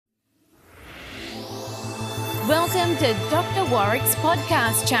Welcome to Dr. Warwick's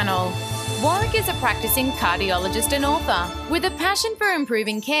podcast channel. Warwick is a practicing cardiologist and author with a passion for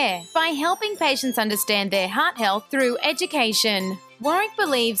improving care by helping patients understand their heart health through education. Warwick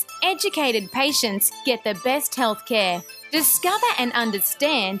believes educated patients get the best health care. Discover and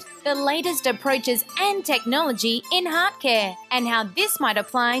understand the latest approaches and technology in heart care and how this might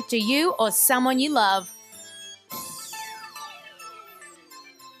apply to you or someone you love.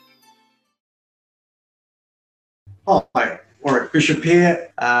 Hi, Warwick Bishop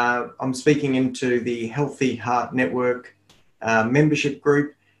here. I'm speaking into the Healthy Heart Network membership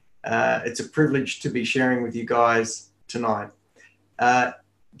group. It's a privilege to be sharing with you guys tonight. Down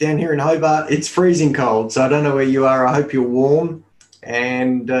here in Hobart, it's freezing cold, so I don't know where you are. I hope you're warm,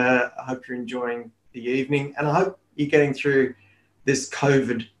 and I hope you're enjoying the evening, and I hope you're getting through this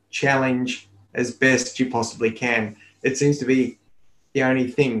COVID challenge as best you possibly can. It seems to be the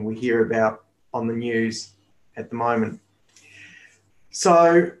only thing we hear about on the news at the moment.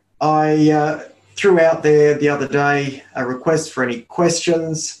 So I threw out there the other day a request for any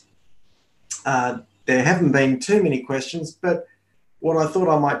questions. There haven't been too many questions, but what I thought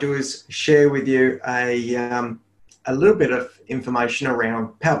I might do is share with you a little bit of information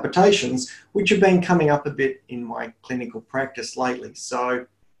around palpitations, which have been coming up a bit in my clinical practice lately. So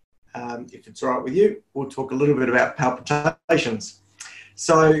if it's all right with you, we'll talk a little bit about palpitations.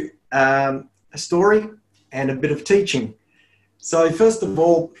 So a story and a bit of teaching. So first of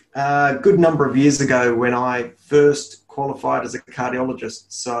all, a good number of years ago when I first qualified as a cardiologist,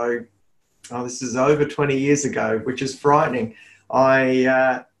 so this is over 20 years ago, which is frightening.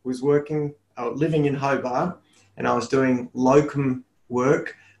 I was living in Hobart, and I was doing locum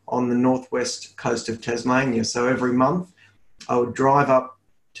work on the northwest coast of Tasmania. So every month I would drive up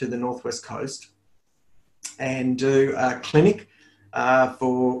to the northwest coast and do a clinic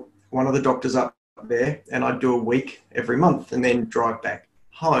for one of the doctors up there, and I'd do a week every month and then drive back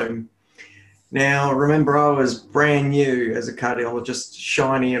home. Now, remember, I was brand new as a cardiologist,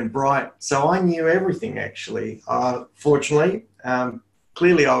 shiny and bright, so I knew everything actually. Fortunately,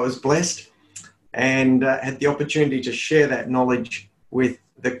 clearly I was blessed and had the opportunity to share that knowledge with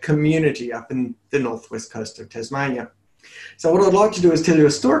the community up in the northwest coast of Tasmania. So what I'd like to do is tell you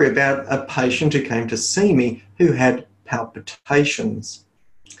a story about a patient who came to see me who had palpitations.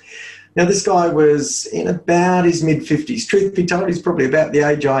 Now, this guy was in about his mid-50s. Truth be told, he's probably about the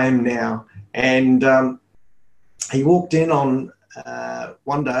age I am now. And he walked in on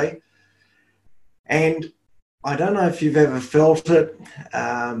one day, and I don't know if you've ever felt it,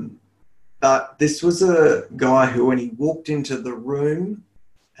 but this was a guy who, when he walked into the room,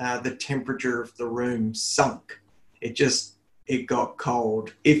 the temperature of the room sunk. It got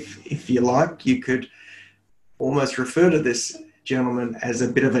cold. If you like, you could almost refer to this gentleman as a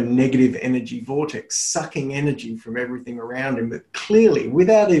bit of a negative energy vortex, sucking energy from everything around him. But clearly,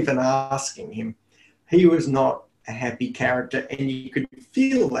 without even asking him, he was not a happy character, and you could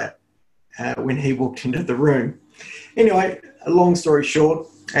feel that when he walked into the room. Anyway, a long story short,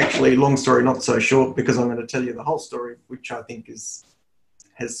 actually long story not so short, because I'm going to tell you the whole story, which I think has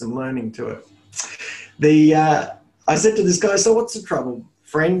some learning to it. I said to this guy, "So what's the trouble,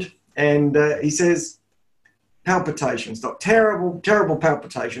 friend?" And he says, "Palpitations, doc. Terrible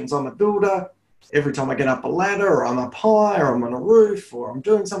palpitations. I'm a builder. Every time I get up a ladder, or I'm up high, or I'm on a roof, or I'm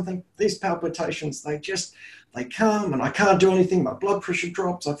doing something, these palpitations, they come and I can't do anything. My blood pressure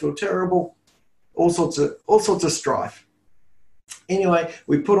drops. I feel terrible. All sorts of strife." Anyway,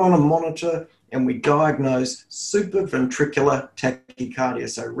 we put on a monitor and we diagnose supraventricular tachycardia,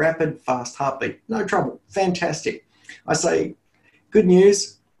 so rapid, fast heartbeat. No trouble. Fantastic. I say, good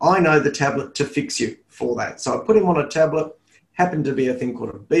news. I know the tablet to fix you for that. So I put him on a tablet, happened to be a thing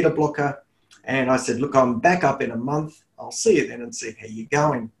called a beta blocker. And I said, "Look, I'm back up in a month. I'll see you then and see how you're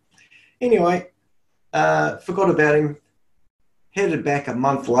going." Anyway, forgot about him, headed back a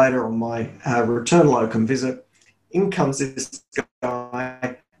month later on my return locum visit. In comes this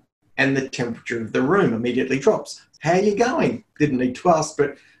guy, and the temperature of the room immediately drops. "How you going?" Didn't need to ask,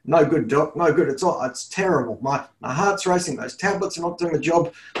 but "No good, doc, no good. It's terrible. My heart's racing. Those tablets are not doing the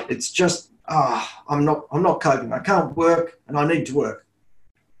job. It's just, I'm not coping. I can't work and I need to work."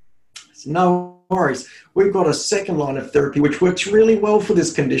 So no worries. We've got a second line of therapy which works really well for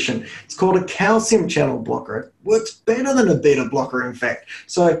this condition. It's called a calcium channel blocker. It works better than a beta blocker, in fact.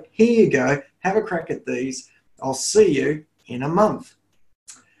 So here you go. Have a crack at these. I'll see you in a month.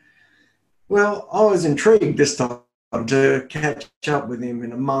 Well, I was intrigued this time to catch up with him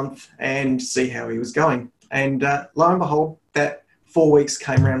in a month and see how he was going. And lo and behold, that 4 weeks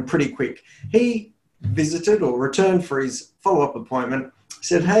came around pretty quick. He visited or returned for his follow-up appointment,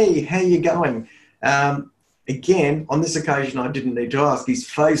 said, "Hey, how you going?" Again, on this occasion, I didn't need to ask. His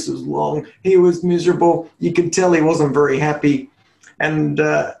face was long. He was miserable. You could tell he wasn't very happy. And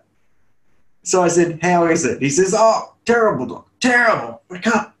so I said, how is it? He says, oh, terrible, doc, terrible. I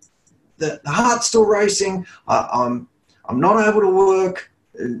can't. The heart's still racing. I'm not able to work.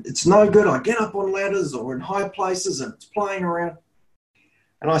 It's no good. I get up on ladders or in high places and it's playing around.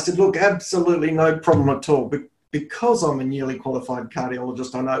 And I said, look, absolutely no problem at all. But because I'm a newly qualified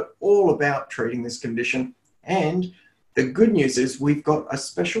cardiologist, I know all about treating this condition. And the good news is we've got a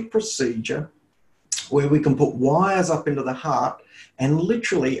special procedure where we can put wires up into the heart and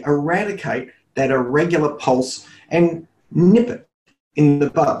literally eradicate that irregular pulse and nip it in the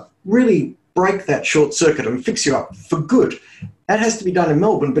bud. Really break that short circuit and fix you up for good. That has to be done in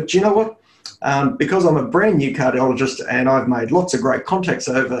Melbourne, but you know what? Because I'm a brand new cardiologist and I've made lots of great contacts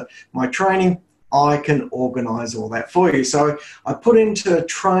over my training, I can organise all that for you. So I put into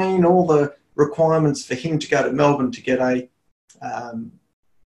train all the requirements for him to go to Melbourne to get an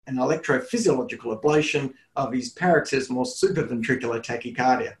electrophysiological ablation of his paroxysmal supraventricular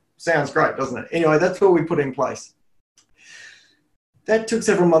tachycardia. Sounds great, doesn't it? Anyway, that's what we put in place. That took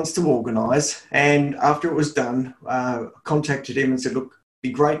several months to organise, and after it was done, I contacted him and said, look, it'd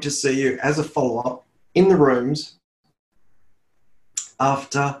be great to see you as a follow-up in the rooms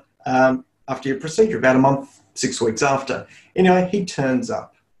after your procedure, about a month, 6 weeks after. Anyway, he turns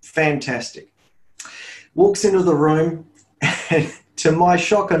up. Fantastic. Walks into the room, and to my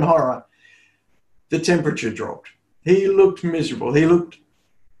shock and horror, the temperature dropped. He looked miserable. He looked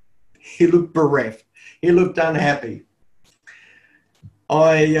bereft. He looked unhappy.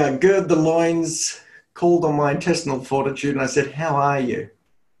 I girded the loins, called on my intestinal fortitude, and I said, how are you?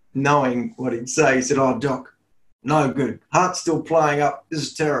 Knowing what he'd say, he said, oh, doc, no good. Heart's still playing up. This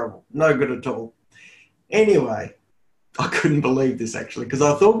is terrible. No good at all. Anyway, I couldn't believe this, actually, because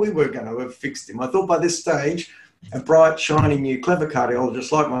I thought we were going to have fixed him. I thought by this stage, a bright, shiny, new, clever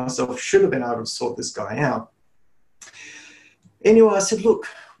cardiologist like myself should have been able to sort this guy out. Anyway, I said, look,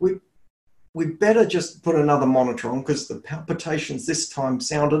 we better just put another monitor on because the palpitations this time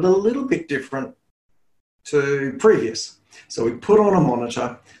sounded a little bit different to previous. So we put on a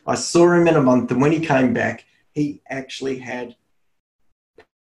monitor. I saw him in a month, and when he came back, he actually had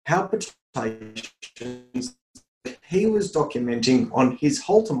palpitations he was documenting on his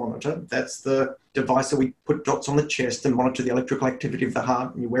Holter monitor. That's the device that we put dots on the chest and monitor the electrical activity of the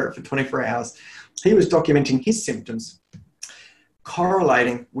heart, and you wear it for 24 hours. He was documenting his symptoms,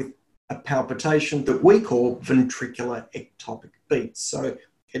 correlating with a palpitation that we call ventricular ectopic beats. So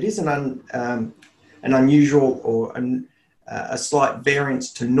it is an unusual or a slight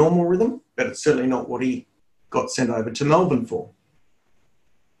variance to normal rhythm, but it's certainly not what he got sent over to Melbourne for.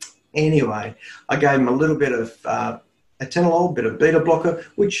 Anyway, I gave him a little bit of atenolol, bit of beta blocker,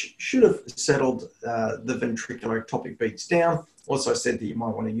 which should have settled the ventricular ectopic beats down. Also said that you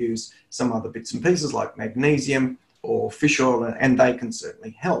might want to use some other bits and pieces like magnesium or fish oil, and they can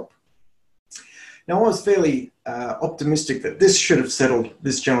certainly help. Now, I was fairly optimistic that this should have settled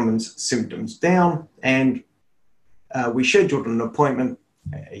this gentleman's symptoms down, and we scheduled an appointment,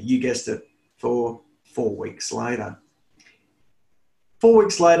 you guessed it, for 4 weeks later. 4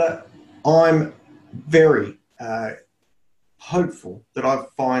 weeks later, I'm very hopeful that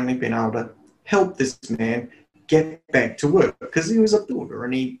I've finally been able to help this man get back to work, because he was a builder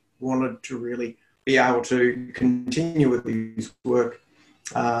and he wanted to really be able to continue with his work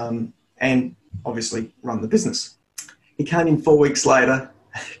and obviously run the business. He came in 4 weeks later.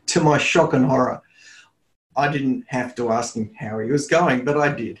 To my shock and horror, I didn't have to ask him how he was going, but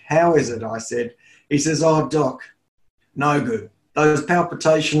I did. How is it? I said. He says, oh, doc, no good. Those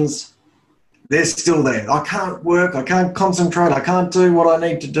palpitations, they're still there. I can't work. I can't concentrate. I can't do what I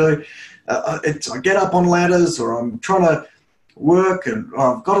need to do. I get up on ladders, or I'm trying to work and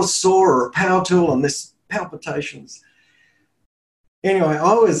I've got a saw or a power tool and this palpitations. Anyway,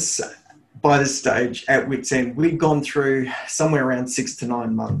 I was, by this stage, at wit's end. We'd gone through somewhere around 6 to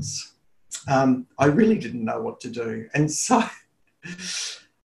 9 months. I really didn't know what to do. And so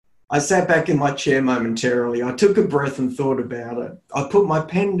I sat back in my chair momentarily. I took a breath and thought about it. I put my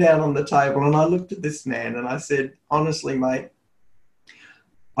pen down on the table and I looked at this man and I said, honestly, mate,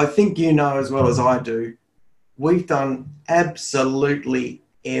 I think you know as well as I do, we've done absolutely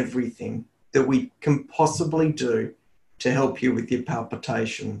everything that we can possibly do to help you with your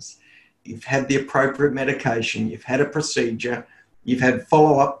palpitations. You've had the appropriate medication, you've had a procedure, you've had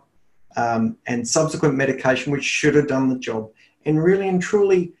follow-up and subsequent medication which should have done the job. And really and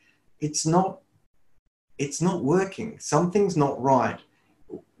truly, it's not working. Something's not right.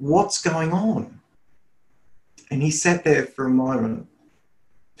 What's going on? And he sat there for a moment,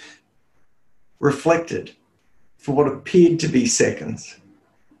 reflected, for what appeared to be seconds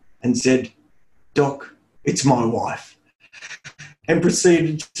and said, "Doc, it's my wife," and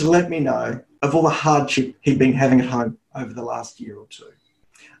proceeded to let me know of all the hardship he'd been having at home over the last year or two.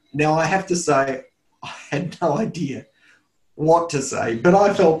 Now, I have to say, I had no idea what to say, but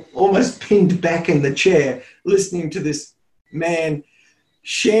I felt almost pinned back in the chair listening to this man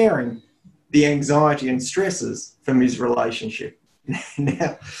sharing the anxiety and stresses from his relationship.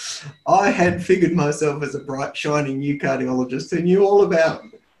 Now, I had figured myself as a bright, shiny new cardiologist who knew all about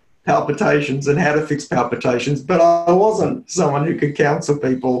palpitations and how to fix palpitations, but I wasn't someone who could counsel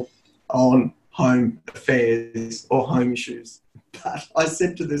people on home affairs or home issues. But I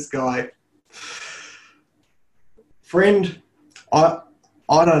said to this guy, "Friend, I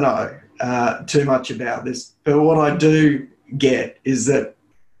don't know too much about this, but what I do get is that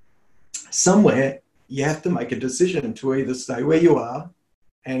somewhere you have to make a decision to either stay where you are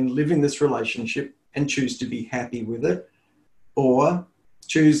and live in this relationship and choose to be happy with it, or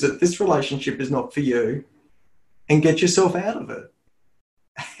choose that this relationship is not for you and get yourself out of it."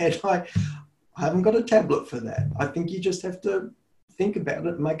 And I haven't got a tablet for that. I think you just have to think about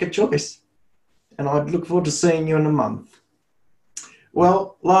it and make a choice. And I'd look forward to seeing you in a month.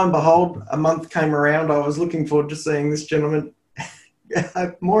 Well, lo and behold, a month came around. I was looking forward to seeing this gentleman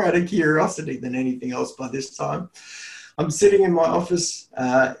more out of curiosity than anything else by this time. I'm sitting in my office.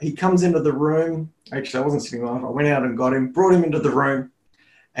 He comes into the room. Actually, I wasn't sitting in my office. I went out and got him, brought him into the room,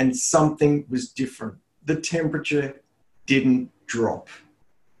 and something was different. The temperature didn't drop.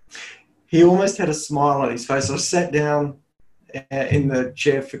 He almost had a smile on his face. I sat down in the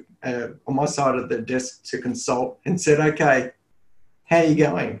chair on my side of the desk to consult and said, "Okay, how are you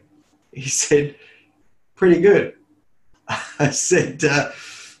going?" He said, "Pretty good." I said,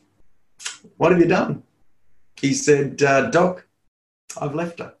 "What have you done?" He said, "Doc, I've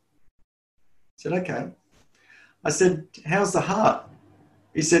left her." I said, "Okay." I said, "How's the heart?"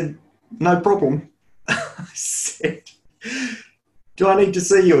 He said, "No problem." I said, "Do I need to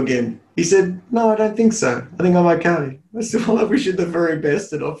see you again?" He said, "No, I don't think so. I think I'm okay." I said, "Well, I wish you the very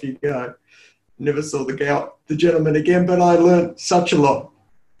best," and off you go. Never saw the gentleman again, but I learned such a lot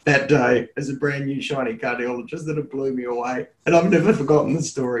that day as a brand new shiny cardiologist that it blew me away. And I've never forgotten the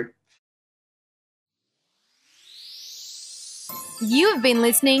story. You have been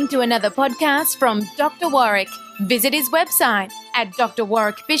listening to another podcast from Dr. Warwick. Visit his website at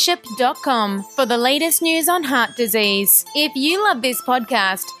drwarwickbishop.com for the latest news on heart disease. If you love this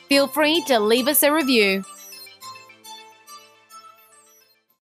podcast, feel free to leave us a review.